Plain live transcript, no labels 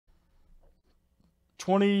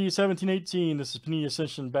2017-18. This is Panini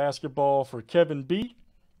Ascension Basketball for Kevin B.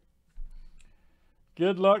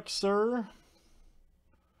 Good luck, sir.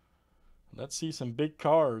 Let's see some big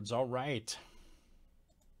cards. All right.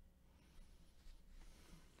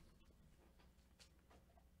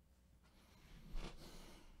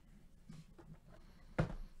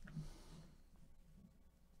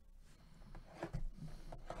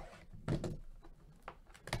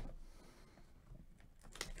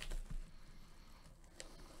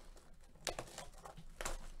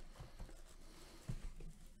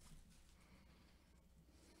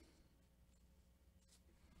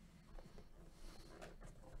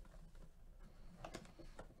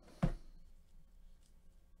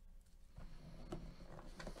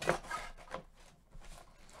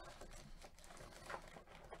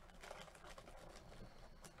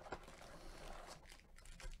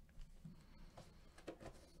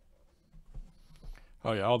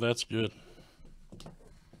 Oh, yeah. Oh, that's good.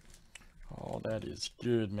 Oh, that is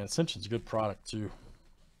good, man. Ascension's a good product, too.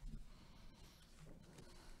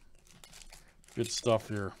 Good stuff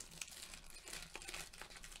here.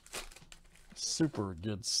 Super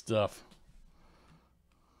good stuff.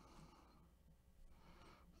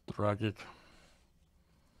 Dragic.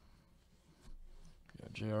 Yeah,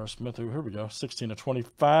 J.R. Smith. Here we go.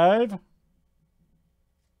 16/25.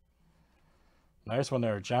 Nice one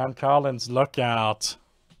there. John Collins, look out.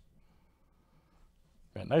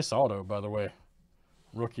 Man, nice auto, by the way.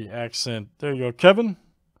 Rookie accent. There you go, Kevin.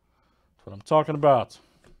 That's what I'm talking about.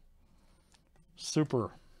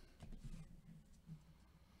 Super.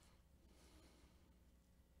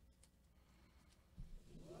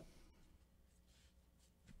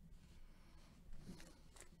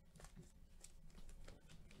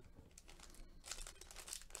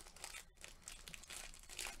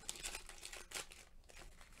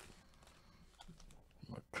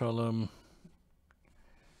 McCullum.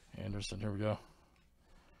 Anderson, here we go.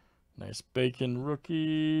 Nice Bacon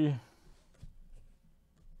rookie.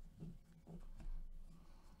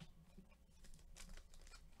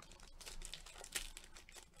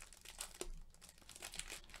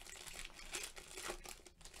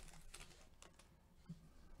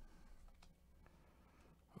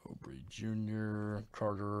 Aubrey Jr.,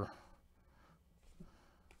 Carter.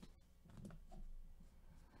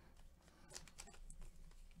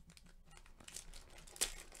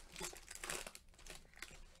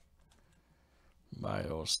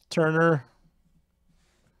 Miles Turner.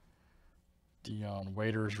 Dion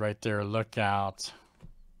Waiters right there. Look out.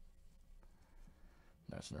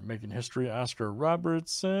 Nice. They're making history. Oscar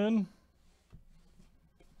Robertson.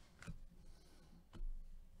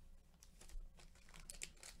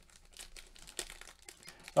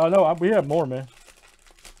 Oh, no, we have more, man.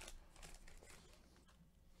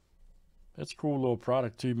 That's a cool little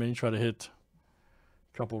product, too, man. You try to hit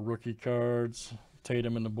a couple rookie cards.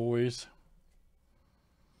 Tatum and the boys.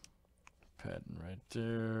 Patton right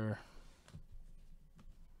there.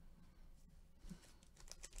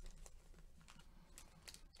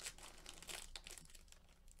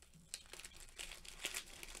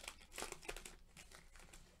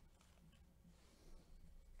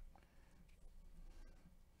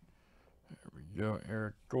 There we go.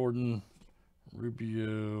 Eric Gordon,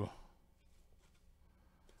 Rubio.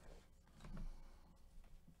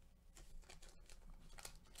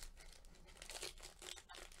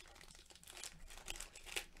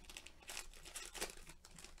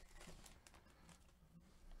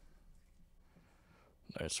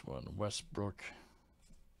 Nice one. Westbrook.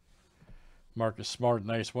 Marcus Smart.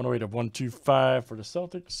 Nice. 108/125 for the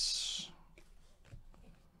Celtics.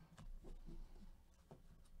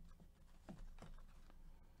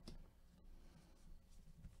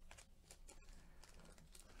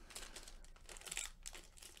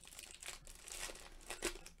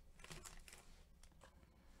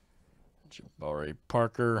 Jabari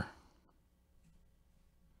Parker.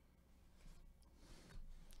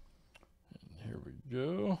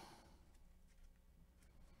 Go.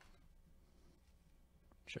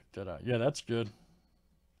 Check that out. Yeah, that's good.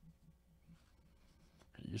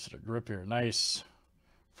 Use of the grip here. Nice.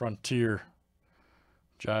 Frontier.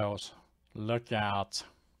 Giles. Look out.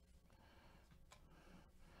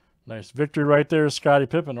 Nice victory right there, Scottie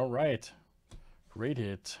Pippen. All right. Great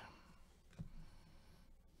hit.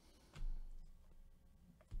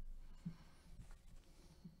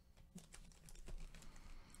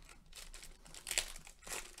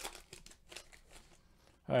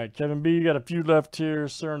 All right, Kevin B, you got a few left here.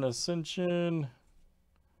 Sir, and Ascension.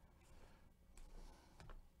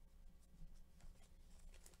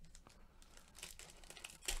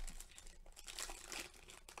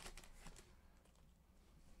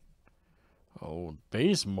 Oh,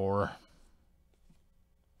 Bazemore.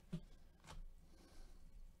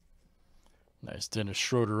 Nice Dennis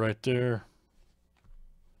Schroeder right there.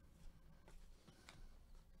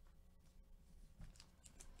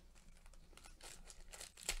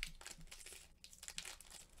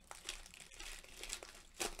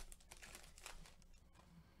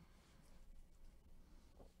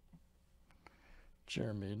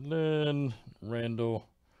 Jeremy Lin, Randall,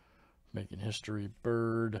 making history,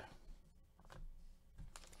 Bird.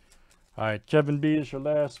 All right, Kevin B is your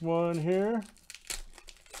last one here.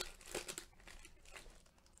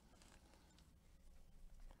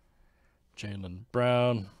 Jaylen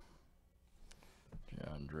Brown.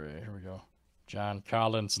 DeAndre, here we go. John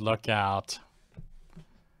Collins, look out.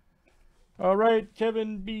 All right,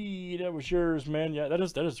 Kevin B, that was yours, man. Yeah, that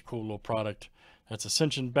is a cool little product. That's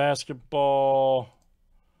Ascension Basketball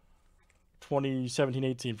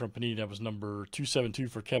 2017-18 from Panini. That was number 272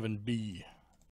 for Kevin B.